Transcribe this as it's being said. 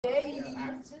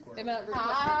Emma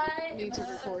needs to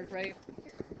record, right?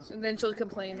 And then she'll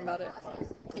complain about it.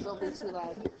 It'll be too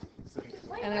loud.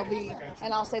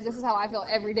 And I'll say, this is how I feel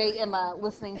every day, Emma,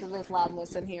 listening to this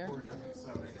loudness in here.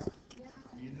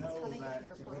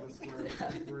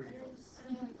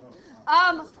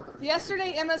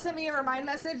 Yesterday Emma sent me a remind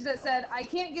message that said, I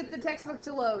can't get the textbook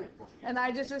to load. And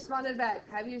I just responded back,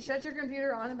 have you shut your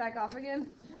computer on and back off again?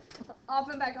 Off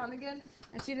and back on again?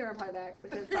 And she didn't reply back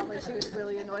because probably she was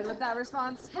really annoyed with that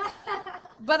response.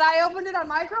 But I opened it on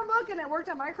my Chromebook and it worked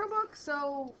on my Chromebook,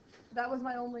 so that was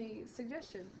my only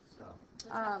suggestion.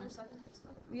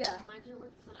 Yeah.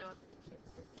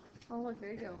 Oh look,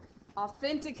 there you go.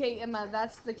 Authenticate, Emma,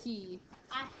 that's the key.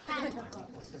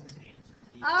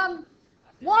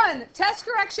 Test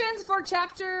corrections for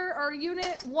chapter or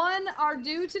unit 1 are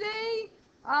due today.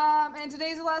 And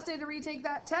today's the last day to retake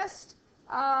that test.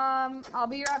 I'll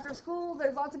be here after school.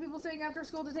 There's lots of people staying after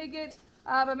school to take it.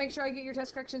 But make sure I get your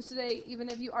test corrections today, even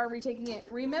if you are retaking it.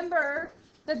 Remember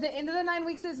that the end of the 9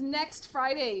 weeks is next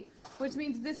Friday, which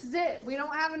means this is it. We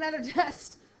don't have another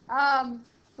test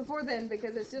before then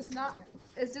because it's just not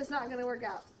going to work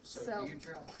out. So you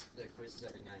drop the quizzes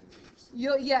every 9 weeks?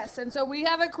 Yes, and so we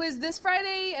have a quiz this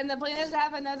Friday, and the plan is to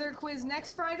have another quiz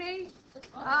next Friday.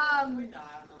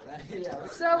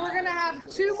 So we're gonna have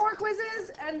 2 more quizzes,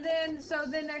 and then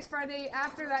next Friday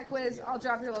after that quiz, I'll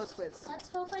drop your lowest quiz. Let's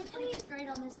hope I can get great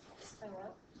on this test.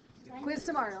 Quiz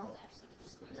tomorrow.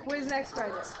 Quiz next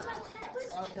Friday.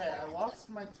 Okay, I lost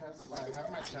my test. I have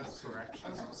my test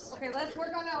corrections. Okay, let's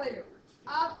work on that later.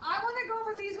 I want to go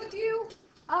over these with you,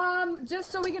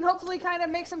 just so we can hopefully kind of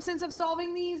make some sense of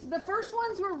solving these. The first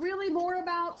ones were really more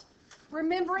about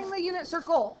remembering the unit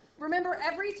circle. Remember,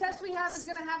 every test we have is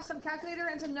going to have some calculator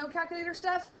and some no calculator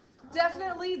stuff.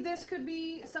 Definitely, this could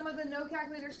be some of the no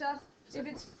calculator stuff. If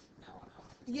it's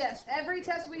yes, every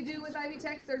test we do with Ivy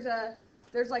Tech,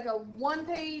 there's like a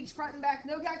 1-page front and back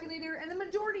no calculator, and the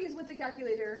majority is with the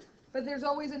calculator. But there's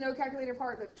always a no calculator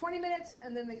part that's 20 minutes,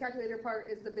 and then the calculator part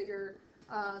is the bigger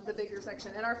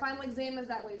section. And our final exam is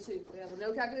that way too. We have a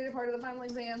no calculator part of the final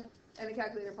exam and a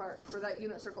calculator part for that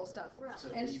unit circle stuff. So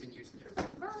and even using their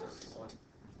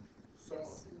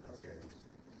Okay.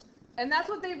 And that's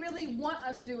what they really want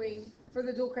us doing for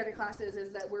the dual credit classes,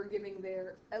 is that we're giving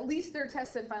at least their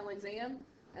tests and final exam,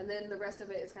 and then the rest of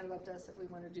it is kind of up to us if we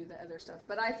want to do the other stuff.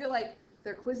 But I feel like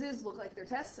their quizzes look like their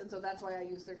tests, and so that's why I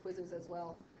use their quizzes as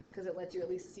well, because it lets you at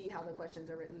least see how the questions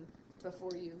are written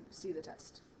before you see the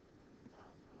test.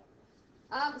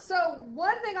 So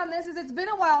one thing on this is it's been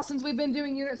a while since we've been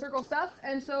doing unit circle stuff,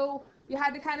 and so you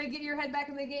had to kind of get your head back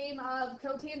in the game of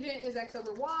cotangent is x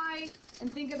over y,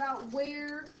 and think about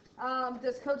where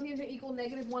does cotangent equal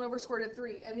 -1 over square root of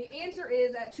 3. And the answer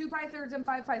is at 2 pi thirds and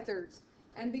 5 pi thirds.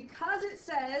 And because it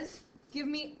says give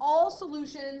me all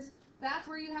solutions, that's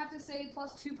where you have to say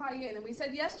plus 2 pi in. And we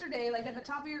said yesterday, like at the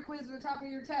top of your quiz or the top of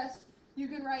your test, you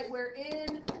can write where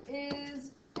n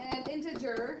is an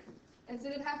integer.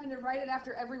 Instead of having to write it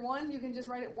after every one, you can just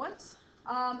write it once,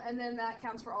 and then that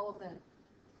counts for all of them.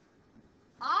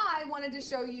 I wanted to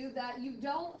show you that you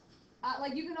don't,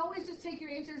 you can always just take your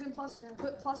answers and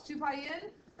put plus 2 pi in,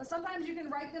 but sometimes you can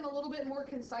write them a little bit more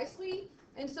concisely.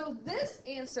 And so this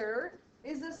answer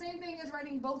is the same thing as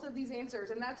writing both of these answers,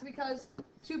 and that's because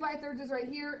 2 pi thirds is right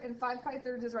here and 5 pi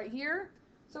thirds is right here.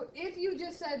 So if you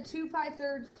just said 2 pi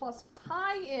thirds plus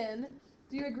pi in,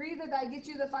 do you agree that that gets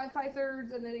you the 5 pi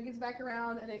thirds, and then it gets back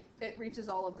around and it reaches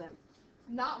all of them?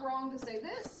 Not wrong to say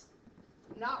this,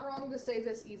 not wrong to say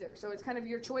this either. So it's kind of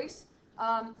your choice.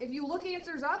 If you look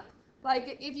answers up,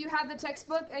 like if you have the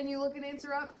textbook and you look an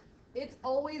answer up, it's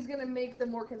always going to make the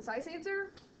more concise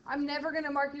answer. I'm never going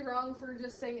to mark you wrong for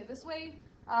just saying it this way,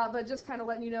 but just kind of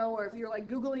letting you know, or if you're like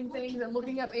Googling things and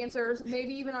looking up answers,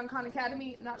 maybe even on Khan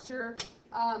Academy, not sure,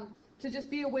 to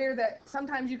just be aware that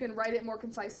sometimes you can write it more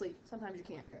concisely, sometimes you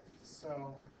can't. Okay.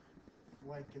 So,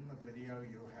 like in the video,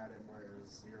 you had it where it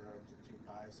was 0 to 2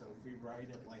 pi. So if we write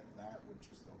it like that, would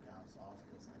you still count as off?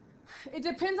 It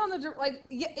depends on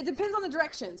it depends on the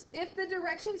directions. If the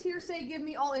directions here say give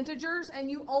me all integers and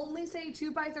you only say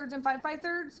 2 pi thirds and 5 pi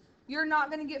thirds, you're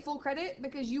not going to get full credit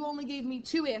because you only gave me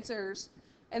 2 answers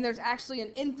and there's actually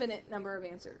an infinite number of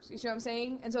answers. You see what I'm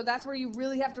saying? And so that's where you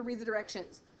really have to read the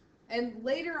directions. And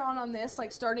later on this,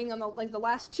 like starting on the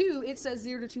last 2, it says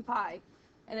 0 to 2 pi.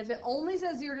 And if it only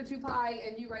says 0 to 2 pi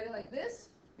and you write it like this,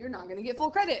 you're not going to get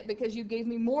full credit because you gave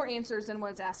me more answers than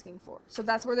what it's asking for. So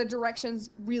that's where the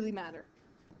directions really matter.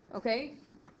 Okay?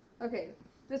 Okay.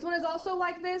 This one is also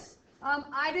like this.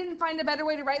 I didn't find a better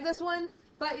way to write this one,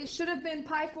 but it should have been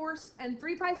pi fourths and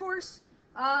 3 pi fourths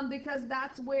because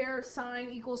that's where sine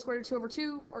equals square root of 2 over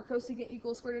 2 or cosecant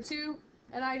equals square root of 2.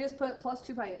 and I just put plus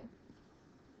 2 pi in.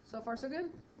 So far, so good?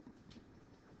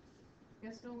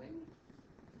 Yes, no, maybe?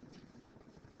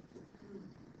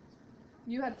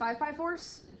 You had 5 pi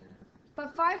force?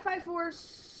 But 5 pi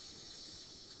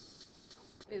force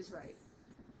is right.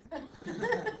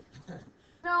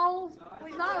 No,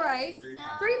 not right. 3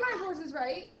 pi force is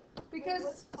right,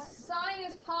 because sine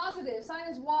is positive, sine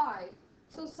is y.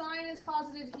 So sine is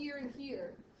positive here and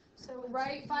here. So,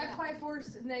 right? 5 pi force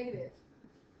is negative.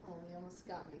 Oh, you almost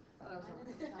got me.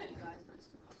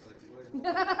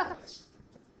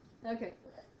 Okay.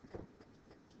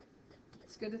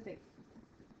 It's good to think.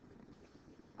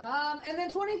 And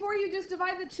then 24, you just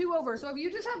divide the 2 over. So if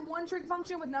you just have one trig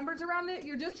function with numbers around it,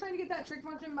 you're just trying to get that trig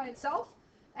function by itself.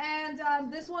 And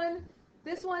this one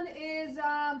is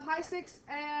pi 6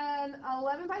 and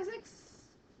 11 pi 6.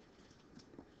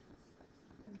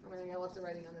 I think I left the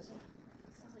writing on this one.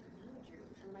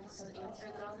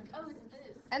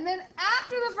 And then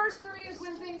after the first 3 is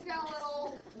when things got a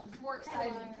little more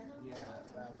exciting. Yeah,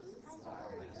 that's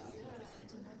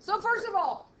So first of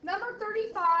all, number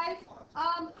 35,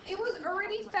 it was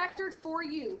already factored for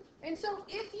you. And so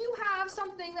if you have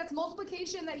something that's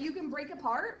multiplication that you can break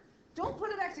apart, don't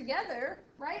put it back together,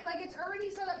 right? Like it's already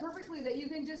set up perfectly that you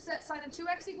can just set sine of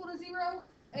 2x equal to 0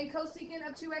 and cosecant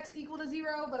of 2x equal to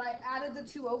 0, but I added the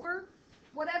 2 over.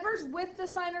 Whatever's with the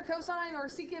sine or cosine or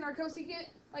secant or cosecant,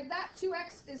 like that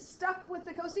 2x is stuck with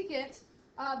the cosecant,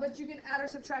 but you can add or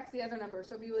subtract the other number.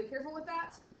 So be really careful with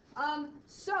that.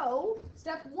 So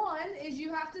step 1 is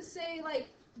you have to say like,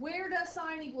 where does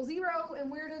sine equal 0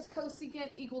 and where does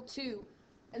cosecant equal 2?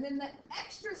 And then the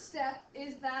extra step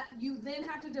is that you then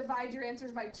have to divide your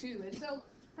answers by 2. And so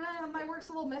my work's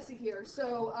a little messy here.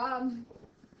 So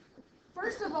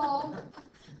first of all,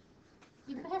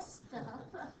 You messed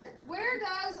up. where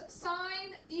does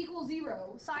sine equal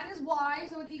 0? Sine is y,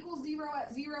 so it equals 0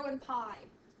 at 0 and pi.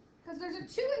 Because there's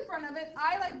a 2 in front of it,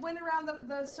 I like went around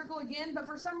the circle again, but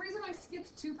for some reason I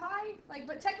skipped 2 pi.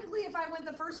 But technically if I went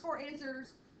the first 4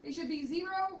 answers, it should be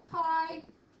 0, pi,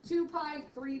 2 pi,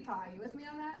 3 pi. You with me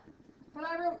on that? But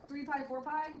I wrote 3 pi, 4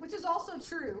 pi, which is also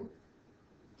true.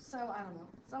 So I don't know.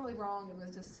 It's not really wrong, it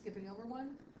was just skipping over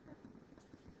one.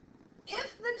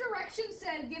 If the direction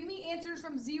said, give me answers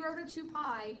from 0 to 2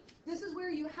 pi, this is where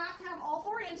you have to have all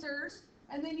 4 answers,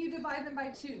 and then you divide them by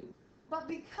 2. But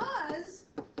because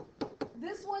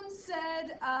this one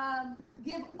said,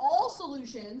 give all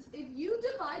solutions, if you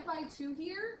divide by 2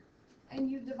 here, and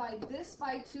you divide this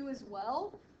by 2 as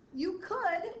well, you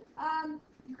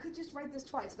could just write this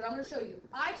twice, but I'm going to show you.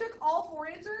 I took all 4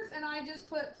 answers, and I just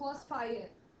put plus pi in.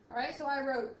 All right, so I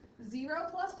wrote 0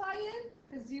 plus pi in,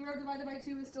 because 0 divided by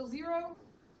 2 is still 0.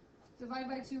 Divided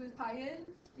by 2 is pi in,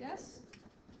 yes?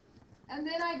 And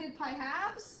then I did pi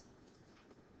halves,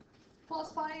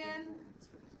 plus pi in.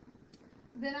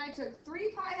 Then I took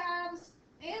 3 pi halves,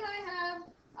 and I have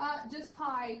just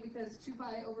pi, because 2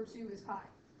 pi over 2 is pi.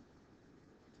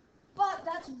 But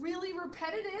that's really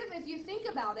repetitive if you think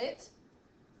about it.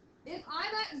 If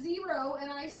I'm at 0 and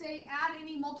I say add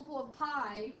any multiple of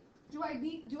pi, do I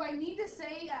need to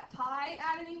say at pi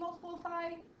add any multiple of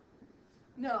pi?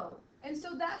 No. And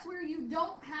so that's where you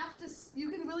don't have to, you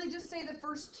can really just say the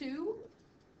first 2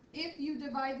 if you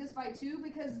divide this by 2,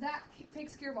 because that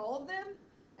takes care of all of them.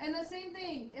 And the same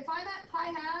thing, if I'm at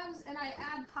pi halves and I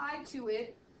add pi to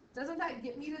it, doesn't that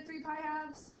get me to 3 pi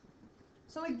halves?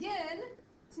 So again,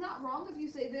 it's not wrong if you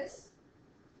say this.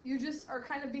 You just are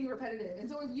kind of being repetitive. And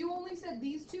so if you only said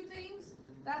these 2 things,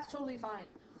 that's totally fine.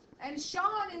 And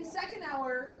Sean in second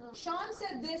hour, Sean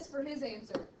said this for his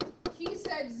answer. He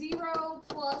said 0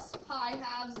 plus pi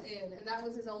halves in, and that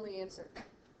was his only answer.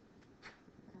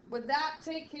 Would that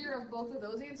take care of both of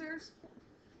those answers?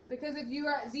 Because if you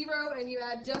are at 0 and you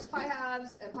add just pi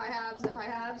halves and pi halves and pi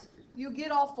halves, you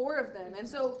get all 4 of them. And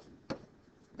so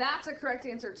that's a correct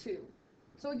answer too.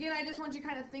 So again, I just want you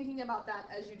kind of thinking about that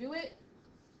as you do it.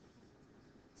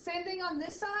 Same thing on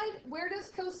this side. Where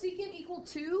does cosecant equal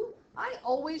 2? I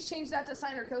always change that to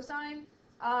sine or cosine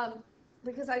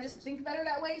because I just think better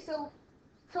that way. So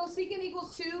cosecant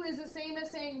equals 2 is the same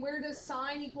as saying where does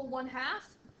sine equal 1/2?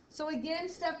 So again,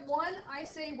 step 1, I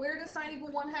say where does sine equal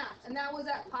 1/2? And that was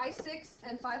at pi 6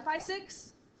 and 5 pi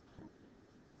 6.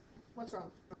 What's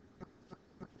wrong?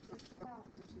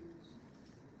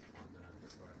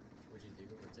 What'd you do?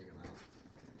 Or take them out?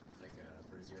 Like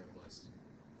for 0 plus.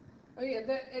 Oh yeah,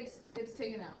 it's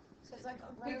taken out. So it's like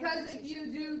Because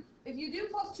if you do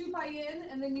plus 2 pi in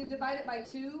and then you divide it by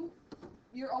 2,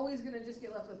 you're always going to just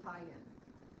get left with pi in.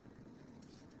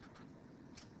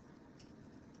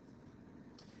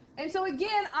 And so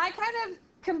again, I kind of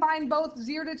combine both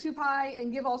 0 to 2 pi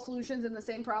and give all solutions in the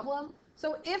same problem.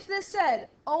 So if this said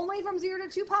only from 0 to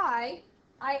 2 pi,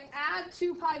 I add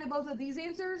 2 pi to both of these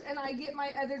answers, and I get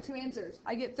my other two answers.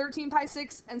 I get 13 pi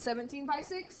 6 and 17 pi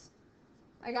 6.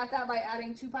 I got that by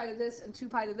adding 2 pi to this and 2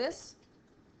 pi to this.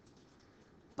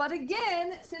 But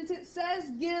again, since it says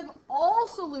give all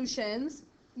solutions,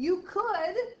 you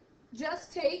could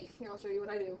just take, here I'll show you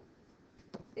what I do.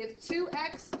 If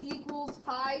 2x equals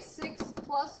pi 6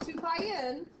 plus 2 pi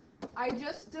n, I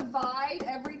just divide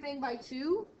everything by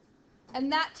 2, and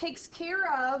that takes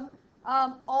care of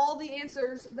all the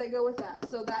answers that go with that.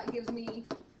 So that gives me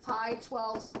pi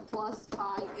 12 plus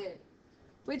pi n,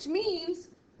 which means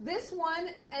this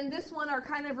one and this one are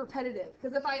kind of repetitive,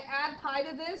 because if I add pi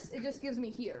to this, it just gives me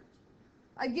here.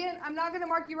 Again, I'm not going to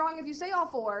mark you wrong if you say all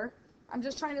four. I'm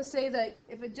just trying to say that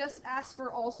if it just asks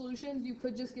for all solutions, you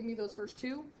could just give me those first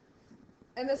two.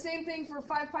 And the same thing for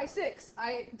 5 pi 6.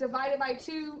 I divide it by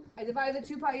 2, I divide the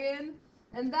 2 pi in,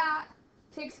 and that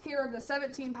takes care of the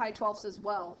 17 pi 12ths as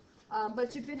well.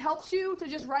 But if it helps you to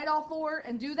just write all four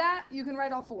and do that, you can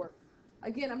write all four.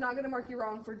 Again, I'm not going to mark you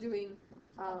wrong for doing,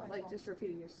 like just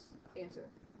repeating your answer.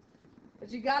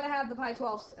 But you got to have the pi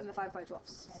 12ths and the 5 pi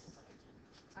 12ths.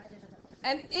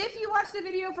 And if you watch the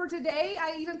video for today,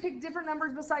 I even picked different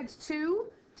numbers besides 2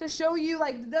 to show you,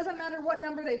 like, it doesn't matter what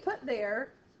number they put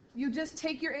there. You just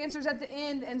take your answers at the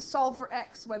end and solve for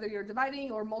x, whether you're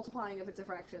dividing or multiplying if it's a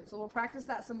fraction. So we'll practice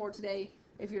that some more today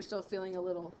if you're still feeling a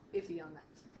little iffy on that.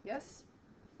 Yes?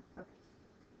 Okay.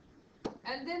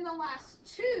 And then the last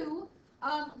two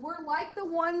were like the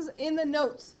ones in the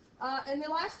notes. And the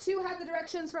last two have the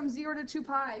directions from 0 to 2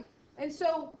 pi. And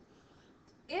so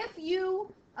if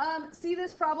you see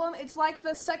this problem, it's like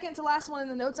the second to last one in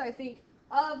the notes, I think,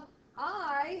 of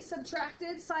I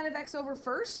subtracted sine of x over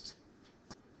first.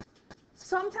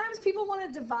 Sometimes people want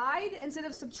to divide instead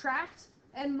of subtract,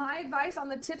 and my advice on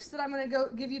the tips that I'm going to go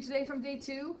give you today from day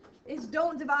 2 is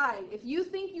don't divide. If you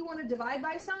think you want to divide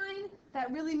by sign,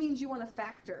 that really means you want to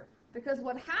factor, because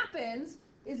what happens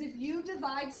is if you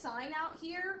divide sign out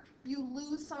here, you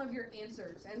lose some of your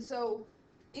answers. And so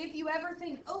if you ever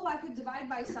think, oh, I could divide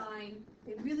by sign,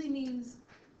 it really means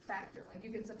factor. Like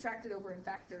you can subtract it over and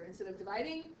factor instead of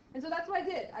dividing. And so that's what I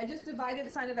did. I just divided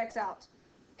sine of x out.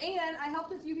 And I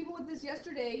helped a few people with this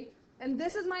yesterday, and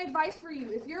this is my advice for you.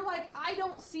 If you're like, I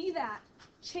don't see that,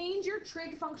 change your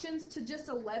trig functions to just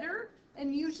a letter,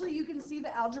 and usually you can see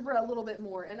the algebra a little bit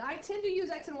more. And I tend to use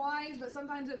x and y's, but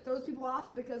sometimes it throws people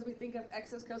off because we think of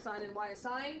x as cosine and y as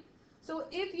sine. So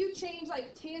if you change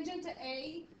like tangent to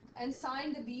a and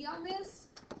sine to b on this,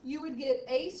 you would get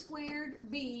a squared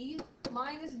b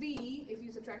minus b, if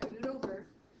you subtracted it over,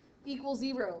 equals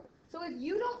 0. So if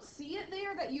you don't see it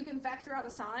there that you can factor out a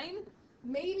sign,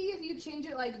 maybe if you change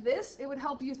it like this, it would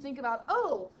help you think about,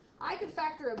 oh, I could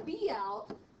factor a b out,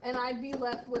 and I'd be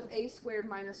left with a squared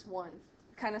minus 1,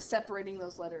 kind of separating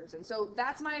those letters. And so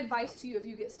that's my advice to you if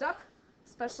you get stuck,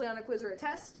 especially on a quiz or a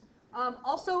test.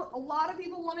 Also, a lot of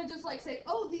people want to just like say,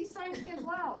 oh, these signs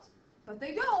cancel out. But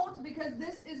they don't, because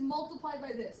this is multiplied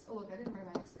by this. Oh, look, I didn't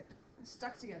write my x there. It's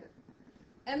stuck together.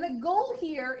 And the goal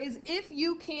here is if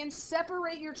you can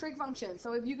separate your trig function.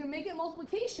 So if you can make it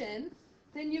multiplication,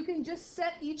 then you can just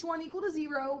set each one equal to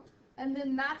 0, and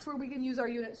then that's where we can use our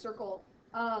unit circle.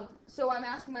 So I'm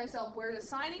asking myself, where does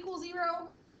sine equal 0?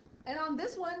 And on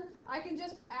this one, I can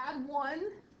just add 1.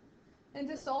 And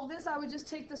to solve this, I would just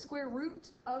take the square root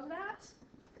of that.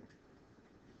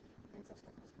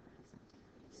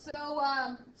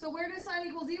 So where does sine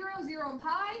equal 0? 0 and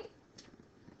pi.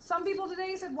 Some people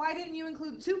today said, why didn't you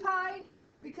include 2 pi?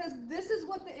 Because this is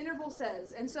what the interval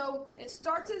says. And so it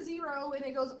starts at 0 and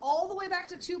it goes all the way back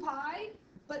to 2 pi,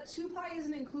 but 2 pi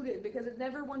isn't included because it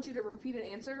never wants you to repeat an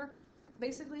answer,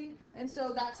 basically. And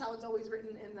so that's how it's always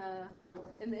written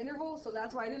in the interval. So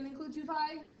that's why I didn't include 2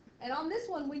 pi. And on this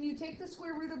one, when you take the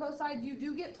square root of both sides, you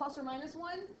do get plus or minus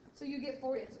 1, so you get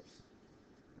 4 answers.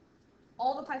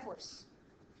 All the pi fourths.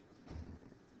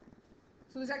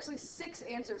 So there's actually 6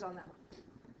 answers on that one.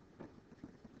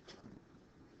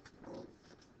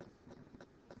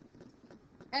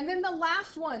 And then the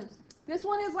last one. This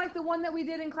one is like the one that we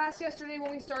did in class yesterday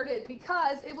when we started,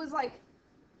 because it was like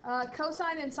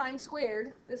cosine and sine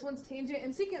squared. This one's tangent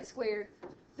and secant squared.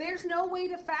 There's no way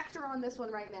to factor on this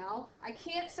one right now. I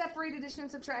can't separate addition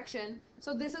and subtraction,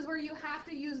 so this is where you have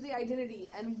to use the identity.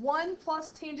 And 1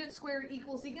 plus tangent squared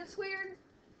equals secant squared,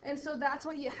 and so that's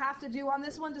what you have to do on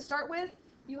this one to start with.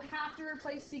 You have to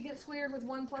replace secant squared with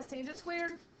 1 plus tangent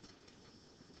squared.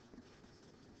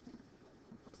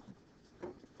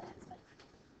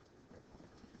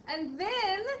 And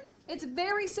then it's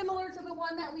very similar to the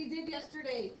one that we did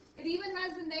yesterday. It even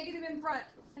has the negative in front.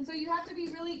 And so you have to be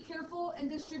really careful and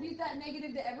distribute that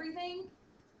negative to everything.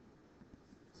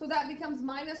 So that becomes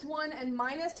minus 1 and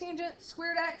minus tangent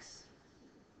squared x.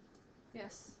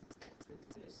 Yes.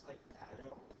 Just like add it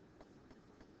all.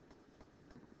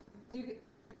 You could,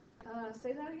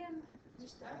 say that again?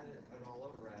 Just add it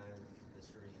all over rather than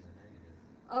distributing the negative.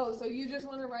 Oh, so you just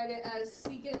want to write it as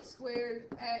secant squared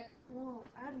x. Well,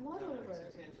 add what over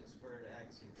it? Tangent squared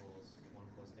x equals 1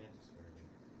 plus tangent squared.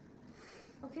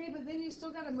 Okay, but then you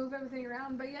still got to move everything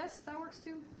around. But yes, that works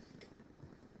too.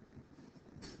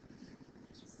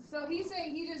 So he's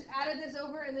saying he just added this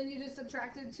over and then you just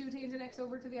subtracted 2 tangent x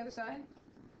over to the other side?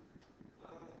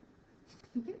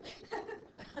 No.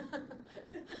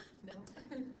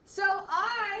 So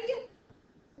I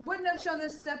wouldn't have shown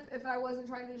this step if I wasn't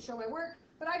trying to show my work,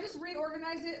 but I just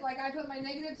reorganized it. Like I put my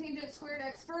negative tangent squared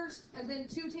x first, and then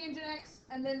 2 tangent x,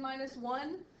 and then minus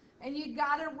 1. And you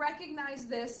gotta recognize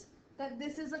this, that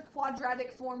this is a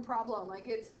quadratic form problem. Like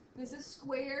this is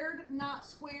squared, not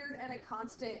squared, and a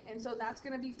constant. And so that's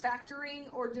gonna be factoring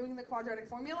or doing the quadratic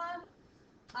formula.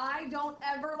 I don't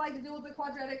ever like to deal with the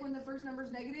quadratic when the first number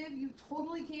is negative. You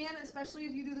totally can, especially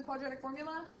if you do the quadratic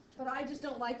formula, but I just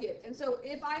don't like it. And so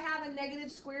if I have a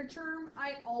negative squared term,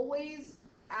 I always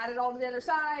add it all to the other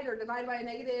side or divide by a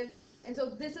negative. And so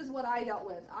this is what I dealt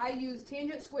with. I used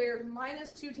tangent squared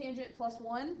minus 2 tangent plus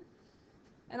 1.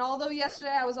 And although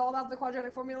yesterday I was all about the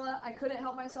quadratic formula, I couldn't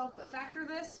help myself but factor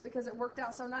this because it worked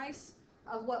out so nice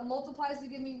of what multiplies to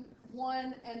give me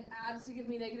 1 and adds to give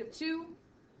me negative 2.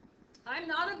 I'm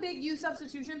not a big U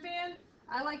substitution fan.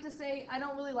 I like to say I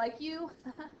don't really like you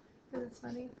because it's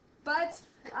funny. But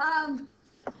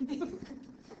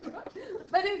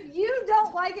but if you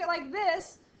don't like it like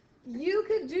this, you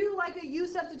could do like a U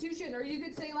substitution, or you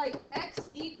could say like x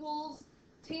equals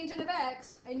tangent of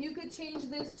x, and you could change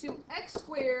this to x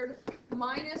squared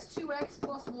minus 2x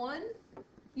plus 1.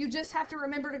 You just have to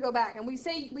remember to go back. And we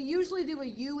usually do a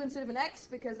U instead of an x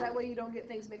because that way you don't get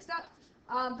things mixed up.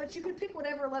 But you can pick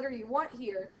whatever letter you want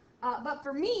here. But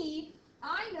for me,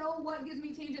 I know what gives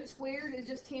me tangent squared is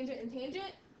just tangent and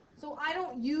tangent. So I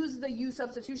don't use the U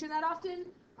substitution that often.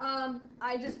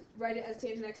 I just write it as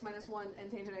tangent x minus 1 and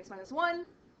tangent x minus 1.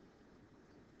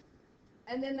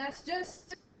 And then that's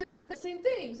just the same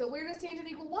thing. So where does tangent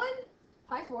equal 1?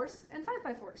 Pi fourths and 5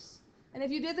 pi fourths. And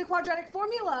if you did the quadratic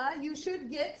formula, you should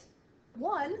get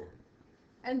 1.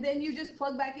 And then you just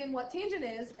plug back in what tangent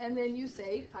is, and then you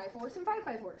say pi fourths and 5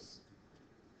 pi fourths.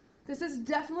 This is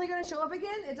definitely going to show up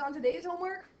again. It's on today's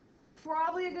homework.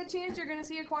 Probably a good chance you're going to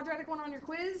see a quadratic one on your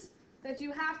quiz, that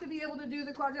you have to be able to do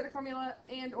the quadratic formula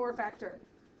and or factor.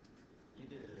 You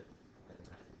did it.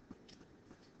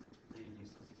 You use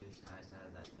substitution. I just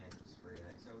added that tangent squared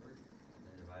x over, and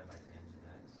then divide by tangent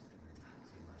x, and then c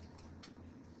minus 1.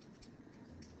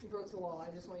 You broke the wall, I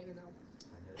just want you to know.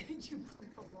 I did. You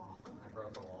broke the wall. I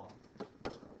broke a wall.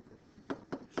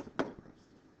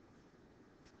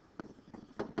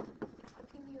 How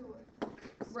can you?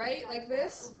 Right, like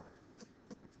this.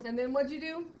 And then what'd you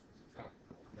do?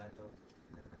 That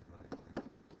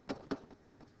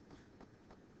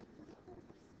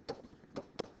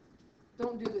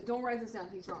don't. Don't write this down,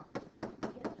 he's wrong.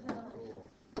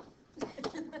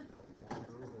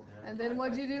 And then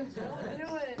what'd you do? Don't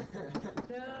do it.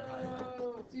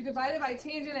 No. You divided by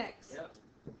tangent x. Yep.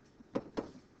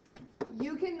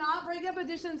 You cannot break up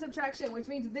addition and subtraction, which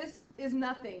means this is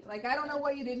nothing. Like, I don't know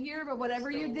what you did here, but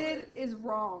whatever you did is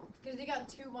wrong. Because you got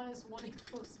 2 minus 1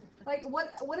 equals. Like,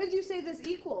 what did you say this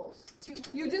equals? 2.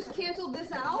 You just canceled this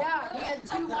out? Yeah, you had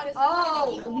 2 minus 1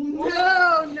 Oh, equals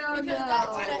 1. no. Because that's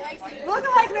what the x is. Look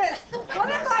like this. What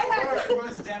if I had... It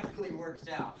was definitely worked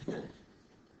out.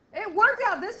 It worked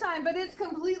out this time, but it's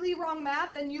completely wrong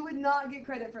math, and you would not get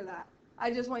credit for that. I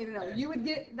just want you to know. You would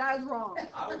get... That is wrong.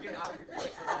 I would get credit for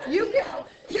that. You get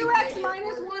 2x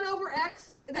minus 1 over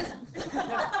x. This...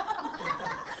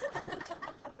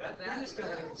 That just goes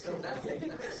so that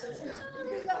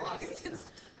makes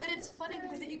sense. And it's funny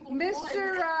because it equals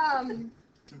Mr. 1.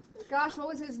 Gosh, what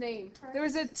was his name? There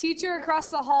was a teacher across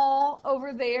the hall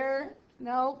over there.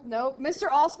 No. Mr.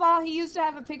 Allspaw, he used to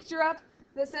have a picture up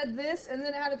that said this, and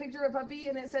then it had a picture of a puppy,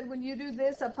 and it said, when you do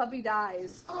this, a puppy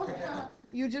dies. Oh, yeah.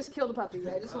 You just killed a puppy.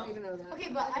 I just want you to know that. Okay,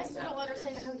 but I still don't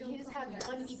understand how he just had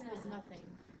 1 equals nothing.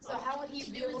 So how would he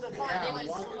be able to find it?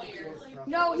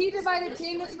 No, he divided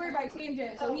tangent squared by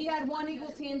tangent, so he had 1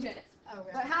 equals tangent. Okay.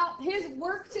 But how his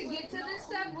work to get to this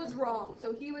step was wrong,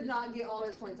 so he would not get all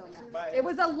his points on that. But It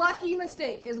was a lucky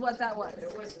mistake, is what that was.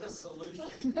 It was the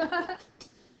solution.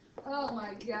 Oh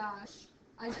my gosh.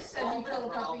 I just said you killed a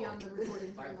puppy on the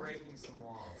recording. By breaking some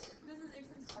walls. Doesn't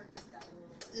Nixon start this guy a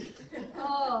little bit?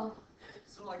 Oh.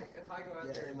 So like, if I go out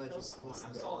Yeah, there and imagine kill just someone, listen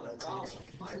I'm to solving all a that problem, too.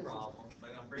 my problem,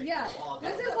 but I'm breaking Yeah, the law.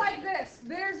 this is like this.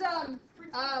 There's some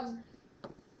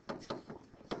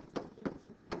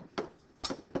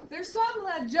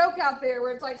joke out there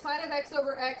where it's like sine of x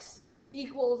over x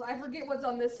equals, I forget what's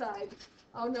on this side.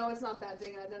 Oh no, it's not that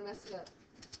thing, I done messed it up.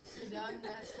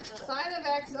 Sine of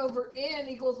x over n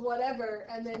equals whatever,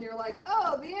 and then you're like,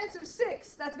 oh, the answer's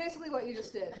 6. That's basically what you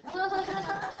just did. Hey,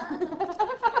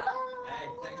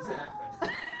 things happen.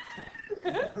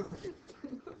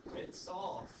 It's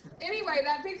solved. Anyway,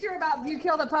 that picture about you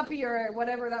killed a puppy or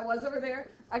whatever that was over there,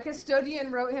 a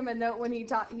custodian wrote him a note when he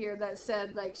taught here that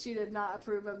said, like, she did not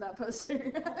approve of that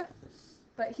poster.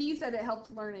 But he said it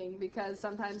helped learning because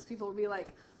sometimes people will be like,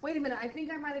 wait a minute, I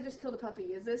think I might have just killed a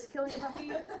puppy. Is this killing a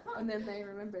puppy? And then they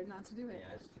remembered not to do it.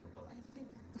 Yeah, I just keep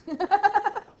it.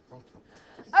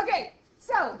 Okay,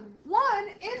 so one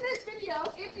in this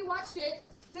video, if you watched it,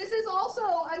 this is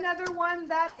also another one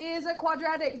that is a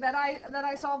quadratic that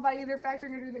I solved by either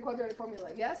factoring or doing the quadratic formula.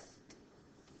 Yes.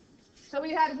 So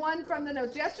we had one from the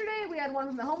notes yesterday. We had one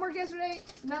from the homework yesterday.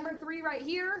 Number 3 right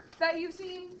here that you've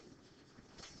seen.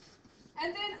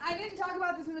 And then I didn't talk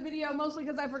about this in the video mostly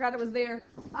because I forgot it was there.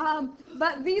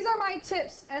 But these are my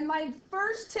tips. And my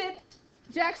first tip,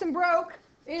 Jackson broke,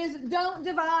 is don't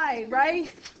divide,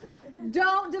 right?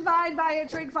 Don't divide by a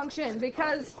trig function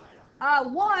because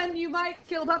 1, you might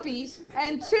kill puppies,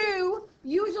 and 2,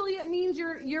 usually it means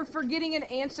you're forgetting an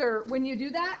answer when you do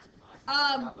that.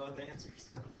 Got both answers.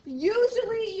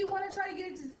 Usually you want to try to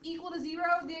get it to equal to 0.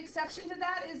 The exception to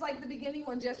that is like the beginning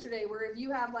ones yesterday, where if you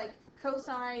have like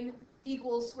cosine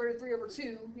equals square root of 3 over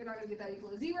 2, you're not going to get that equal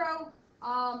to 0.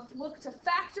 Look to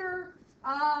factor.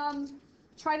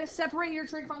 Try to separate your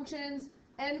trig functions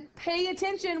and pay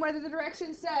attention whether the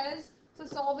direction says to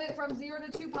solve it from 0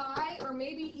 to 2 pi, or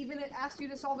maybe even it asks you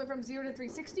to solve it from 0 to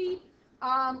 360,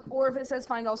 or if it says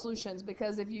find all solutions,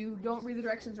 because if you don't read the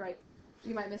directions right,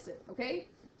 you might miss it, okay?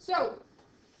 So,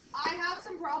 I have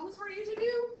some problems for you to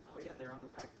do. Oh yeah, they're on the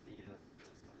back of the.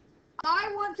 I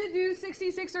want to do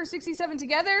 66 or 67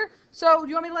 together, so do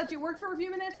you want me to let you work for a few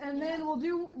minutes, and then we'll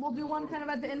do one kind of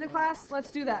at the end of class?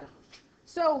 Let's do that.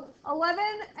 So, 11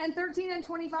 and 13 and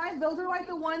 25, those are like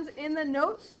the ones in the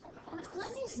notes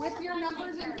with your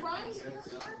numbers in front.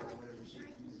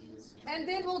 And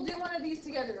then we'll do one of these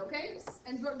together, okay?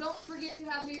 And don't forget to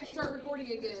have me start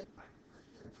recording again.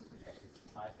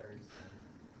 5:30.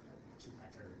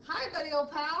 Hi, buddy,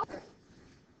 old pal. Do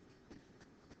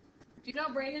you know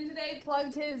Brandon today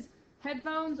plugged his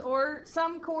headphones or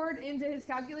some cord into his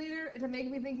calculator to make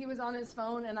me think he was on his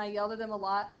phone, and I yelled at him a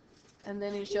lot, and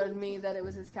then he showed me that it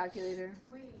was his calculator.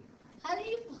 How do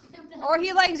you? Or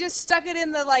he like just stuck it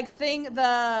in the like thing,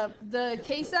 the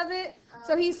case of it.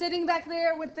 So he's sitting back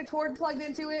there with the cord plugged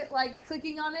into it, like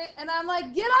clicking on it, and I'm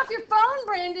like, "Get off your phone,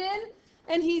 Brandon!"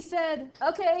 And he said,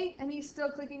 "Okay," and he's still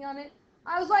clicking on it.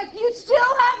 I was like, "You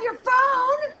still have your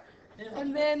phone?"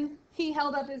 And then he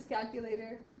held up his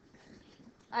calculator.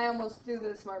 I almost threw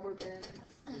the smartboard pen.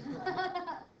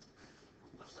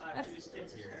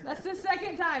 That's the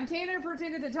second time. Tanner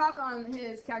pretended to talk on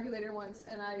his calculator once,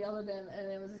 and I yelled at him,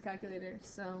 and it was his calculator.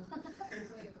 So,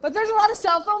 but there's a lot of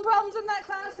cell phone problems in that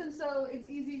class, and so it's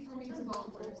easy for me to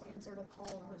volunteer.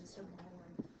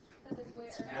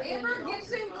 Amber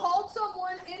Gibson called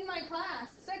someone in my class,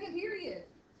 second period.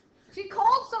 She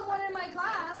called someone in my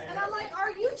class, and I'm like,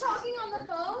 "Are you talking on the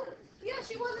phone?" Yeah,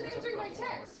 she wasn't answering my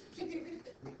text.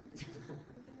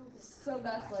 So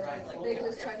that's what they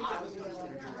just tried to get me to yell.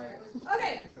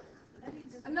 Okay,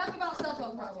 enough about cell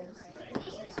phone problems.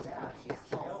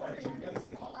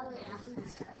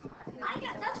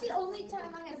 That's the only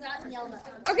time I have gotten yelled at.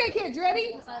 Okay, kids, you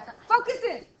ready? Focus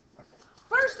in.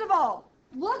 First of all,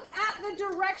 look at the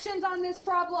directions on this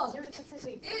problem. It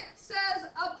says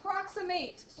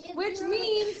approximate, which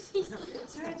means it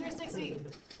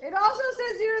also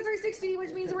says 0 to 360,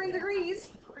 which means we're in degrees.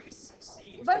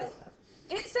 But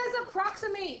it says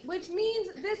approximate, which means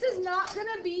this is not going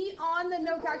to be on the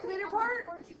no calculator part,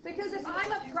 because if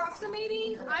I'm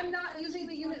approximating, I'm not using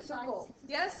the unit circle.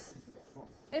 Yes?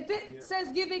 If it says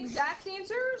give exact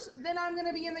answers, then I'm going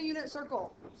to be in the unit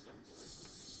circle.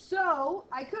 So,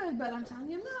 I could, but I'm telling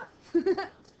you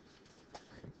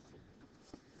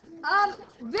I'm not.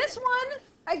 This one,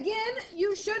 again,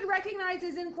 you should recognize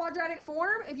is in quadratic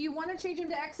form. If you want to change them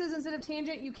to x's instead of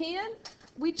tangent, you can.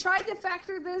 We tried to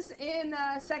factor this in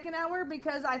second hour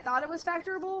because I thought it was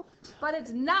factorable, but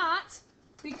it's not,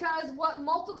 because what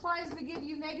multiplies to give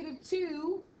you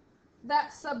 -2,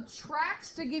 that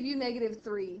subtracts to give you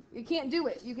 -3. You can't do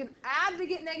it. You can add to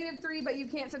get -3, but you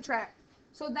can't subtract.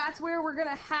 So that's where we're going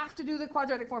to have to do the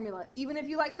quadratic formula. Even if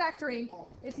you like factoring,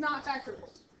 it's not factorable.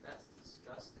 That's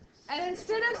disgusting. And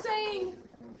instead of saying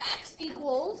x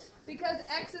equals, because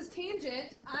x is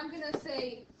tangent, I'm going to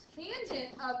say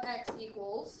tangent of x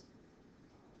equals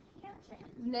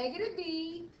negative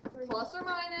b plus or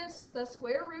minus the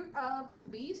square root of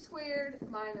b squared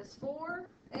minus 4ac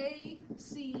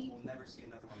We'll never see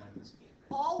another one like this game.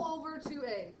 all over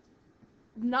 2a.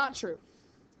 Not true.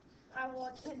 I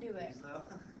want to do it. Please, though.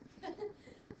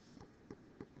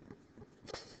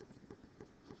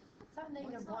 Something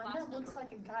negative one. That looks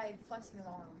like a guy flexing his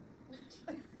arm.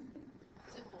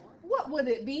 What would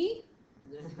it be?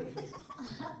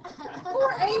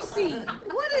 Or AC.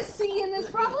 What is C in this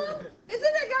problem? Isn't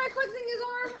that guy flexing his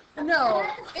arm? No,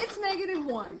 it's negative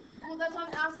 1. Well, that's what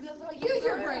I'm asking. That's what Use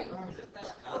your brain.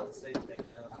 That's not the same thing.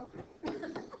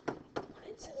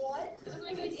 What? Doesn't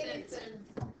make any sense.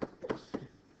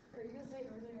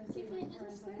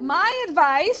 My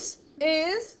advice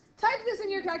is type this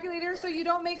in your calculator so you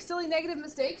don't make silly negative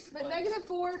mistakes. But negative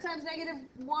 4 times negative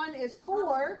 1 is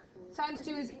 4, times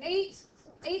 2 is 8,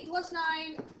 8 plus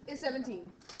 9 is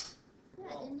 17.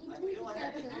 Well, I feel like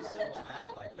I can do simple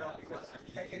math like that because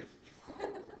negative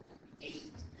 8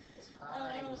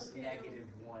 times negative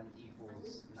 1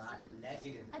 equals not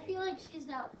negative 8. I feel like she's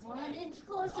that 1 inch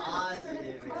closer.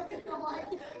 Positive.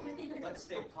 Let's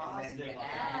stay positive. And then on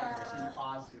add that. two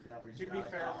positive numbers. To be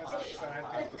fair, Mr. Son,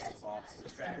 I think this is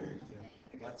awesome.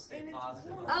 Let's stay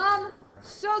positive. on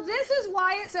So this is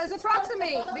why it says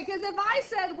approximate, because if I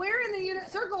said where in the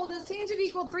unit circle does tangent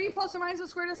equal 3 plus or minus the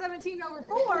square root of 17 over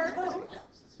 4,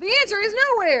 the answer is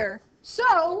nowhere.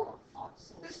 So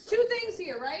there's two things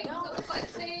here, right? So it's like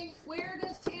saying where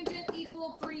does tangent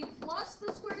equal 3 plus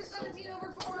the square root of 17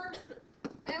 over 4,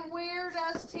 and where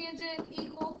does tangent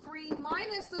equal 3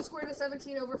 minus the square root of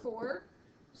 17 over 4.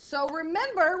 So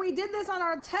remember, we did this on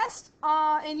our test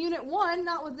in Unit 1,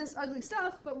 not with this ugly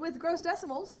stuff, but with gross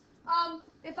decimals.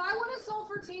 If I want to solve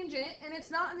for tangent and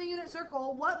it's not in the unit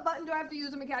circle, what button do I have to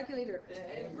use on my calculator?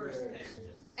 Inverse tangent.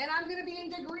 And I'm going to be in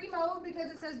degree mode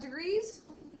because it says degrees.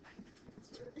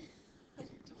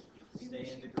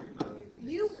 Stay in degree mode.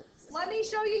 Let me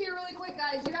show you here really quick,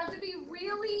 guys. You have to be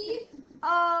really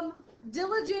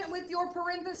diligent with your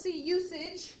parenthesis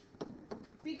usage,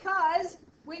 because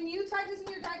when you type this in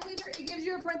your calculator, it gives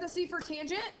you a parenthesis for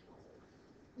tangent.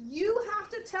 You have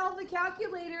to tell the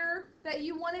calculator that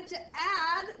you want it to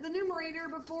add the numerator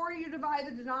before you divide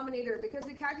the denominator, because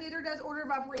the calculator does order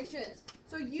of operations.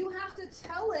 So you have to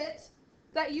tell it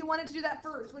that you want it to do that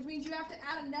first, which means you have to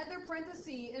add another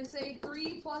parenthesis and say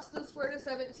 3 plus the square root of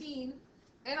 17.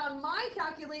 And on my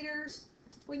calculators,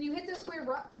 when you hit the square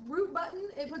root button,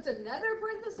 it puts another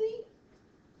parenthesis,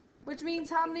 which means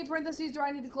how many parentheses do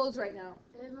I need to close right now?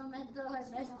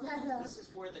 This is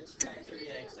where the trajectory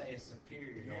XA is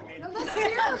superior. No, that's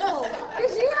terrible.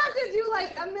 Because you have to do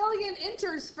like a million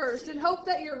enters first and hope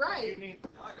that you're You right. need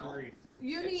No, I don't. 3.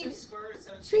 You It's need just square root of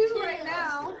 17 2 right plus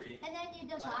now. 3. And then you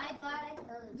divide by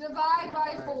Divide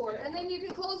by 4. And then you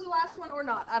can close the last one or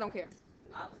not. I don't care.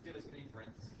 I don't think it was many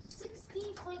parentheses.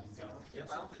 16.6.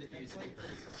 If I don't think it was many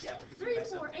parentheses. Yeah, but if you 3,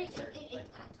 mess up 4, 8, the 8, 8. like,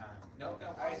 No,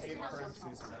 I hate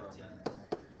parentheses.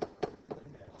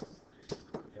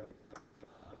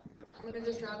 I'm going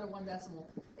to just round to 1 decimal.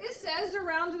 It says to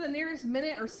round to the nearest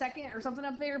minute or second or something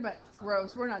up there, but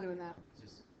gross. We're not doing that.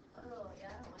 Just Oh, yeah.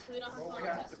 We don't have Well, we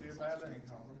have to do that in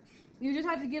college. You just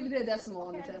have to give it a decimal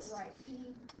on the test. Right.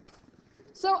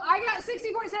 So I got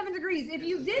 60.7 degrees. If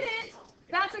you didn't,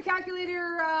 that's a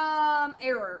calculator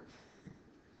error.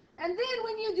 And then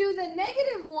when you do the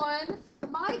negative one,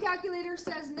 my calculator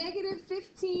says negative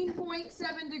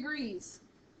 15.7 degrees.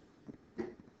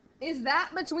 Is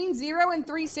that between 0 and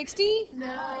 360?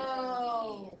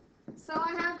 No. So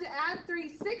I have to add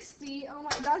 360. Oh my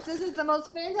gosh, this is the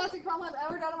most fantastic problem I've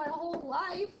ever done in my whole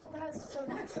life. That's so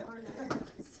nice. So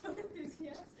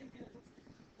enthusiastic.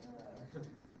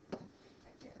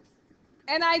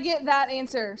 And I get that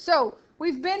answer. So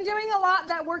we've been doing a lot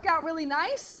that work out really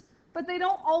nice, but they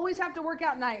don't always have to work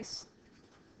out nice.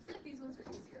 These ones are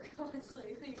easier,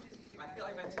 honestly. I feel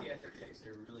like my trajectory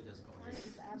XA really does go in.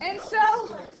 And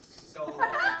so, So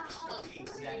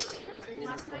exactly.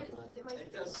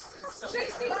 It does.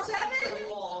 67?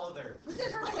 All other.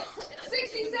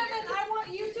 67, I want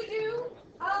you to do,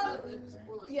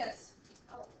 yes.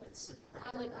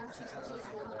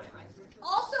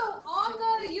 Also, on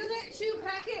the Unit 2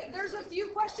 packet, there's a few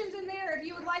questions in there. If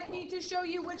you would like me to show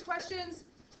you which questions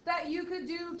that you could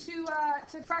do to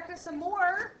practice some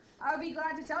more, I would be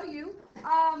glad to tell you.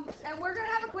 And we're going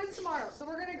to have a quiz tomorrow. So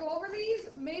we're going to go over these,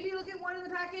 maybe look at one in the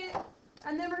packet,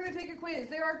 and then we're going to take a quiz.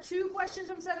 There are 2 questions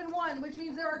from 7-1, which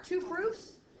means there are 2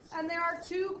 proofs, and there are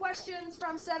 2 questions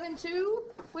from 7-2,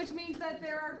 which means that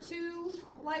there are 2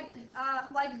 like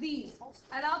these.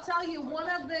 And I'll tell you, one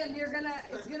of them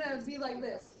it's gonna be like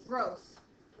this, gross.